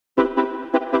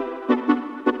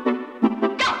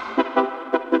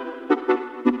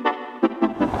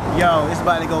Yo, it's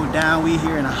about to go down. We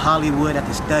here in Hollywood at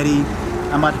the Study.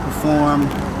 I'm about to perform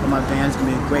with my band. It's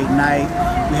gonna be a great night.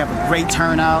 We have a great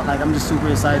turnout. Like, I'm just super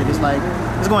excited. It's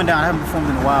going down. I haven't performed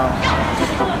in a while.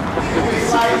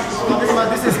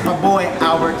 This is my boy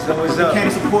Albert. So he came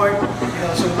to support,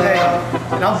 some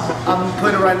love. And I'm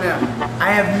putting it right now.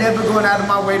 I have never gone out of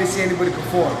my way to see anybody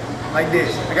perform like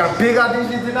this. I got a big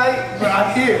audition tonight, but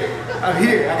I'm here. I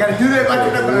gotta do that like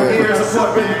another here to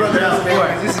support my brother.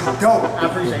 This is dope. I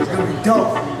appreciate it. It's gonna be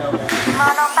dope.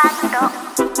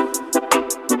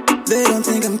 They don't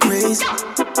think I'm crazy.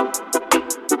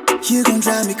 You gon'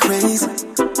 drive me crazy.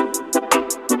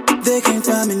 They can't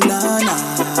find me, nah.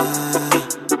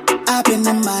 I've been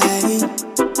in my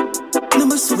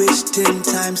number switched 10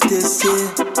 times this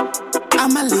year. I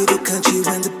might leave the country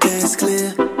when the band's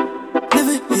clear.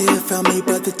 Never hear from me,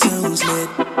 but the tune's lit.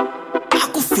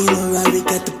 Aquafina, Rari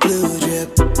got the blue drip.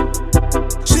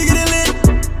 She get it lit,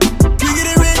 we get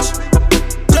it rich.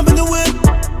 Jump in the whip,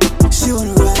 she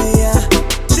wanna ride, yeah.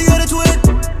 She got a twin,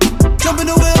 jump in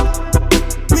the whip,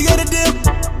 we got a dip.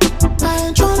 I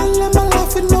ain't tryna live my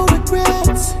life with no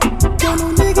regrets. Got no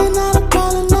nigga, not a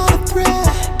baller, not a threat.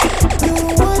 You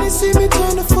don't wanna see me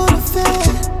turn to full of fat.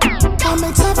 I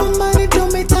make time for money,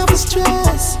 don't make time for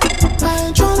stress. I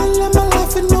ain't tryna live my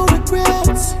life with no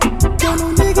regrets. Got no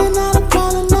nigga, not a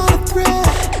baller, not a threat.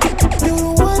 You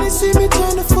don't wanna see me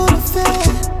turn to full of fat.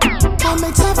 I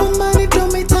make time for money,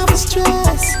 don't make time for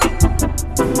stress.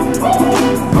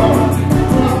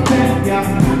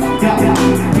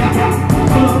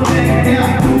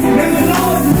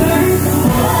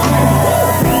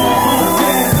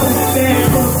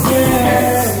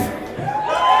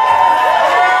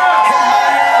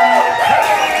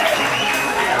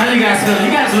 How you guys feel?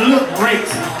 You guys look great.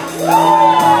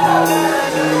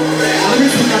 Let me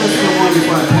see this for one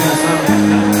before I pass out.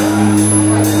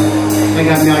 They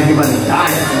got me out here about to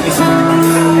die.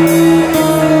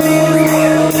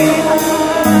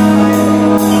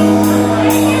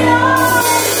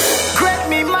 Grant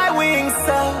me my wings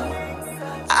so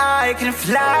I can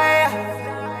fly.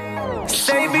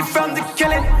 Save me from the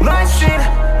killing machine.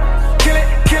 Kill it,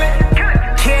 kill it,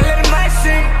 killing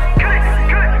machine.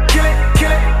 Kill it,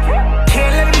 kill it,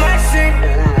 killing machine.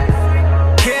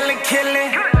 Kill it, kill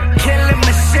it, killing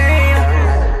machine.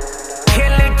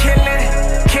 Kill it, kill it,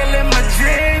 killing my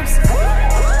dreams.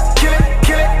 Kill it,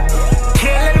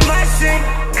 killing machine.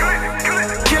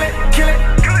 Kill it,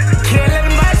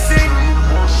 killing machine.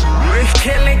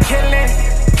 Killing,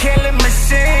 killing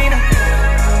machine.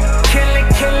 Killing,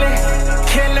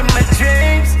 killing my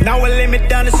dreams. Now I lay me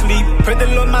down to sleep. Pray the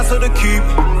Lord my soul to keep.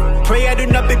 Pray I do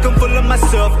not become full of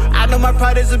myself. I know my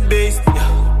pride is a beast.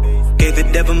 Gave the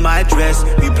devil my address.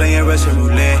 We playing Russian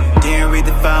roulette. Didn't read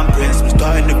the fine print. I'm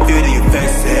starting to feel the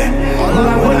effects. All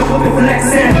I wanted was the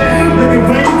flexing. Looking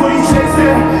ready for these checks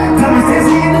there. Come and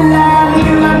see in the line.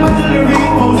 Looking like my jewelry.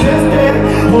 Possessed there.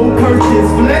 Whole purchase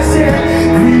flesh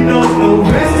yeah. Green nose, no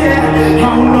rest yeah. I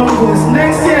don't know what's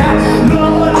next yeah.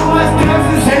 Lord, what's next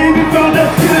is save me from the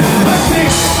killing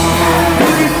machine.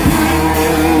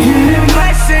 Killing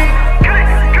machine.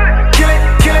 Kill it,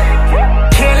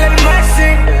 killing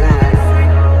machine.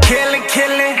 Killing,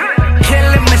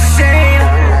 killing machine.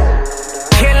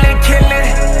 Killing,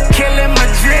 killing my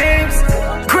dreams.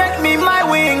 Grant me my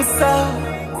wings so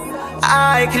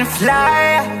I can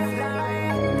fly.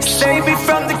 Save me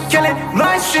from the killing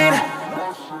machine.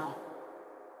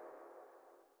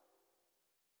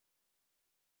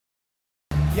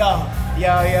 Yo.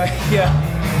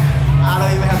 I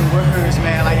don't even have the words,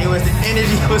 man. Like, the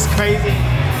energy was crazy.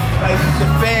 Like, the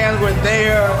fans were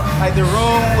there. Like, the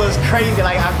room was crazy.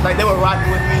 Like, they were rocking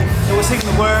with me. They were singing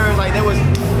the words. Like, they was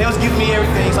giving me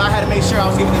everything. So I had to make sure I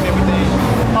was giving them everything.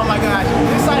 Oh my gosh, I'm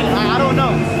excited. I don't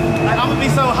know. Like, I'm gonna be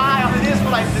so high after this for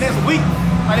like the next week.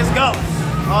 Like, let's go.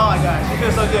 Oh my gosh, it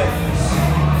feels so good.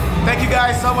 Thank you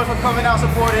guys so much for coming out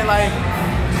supporting. Like,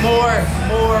 more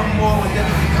will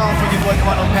definitely come from your boy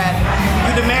Kimono Pat.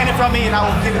 You demand it from me and I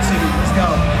will give it to you. Let's go.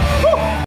 Woo!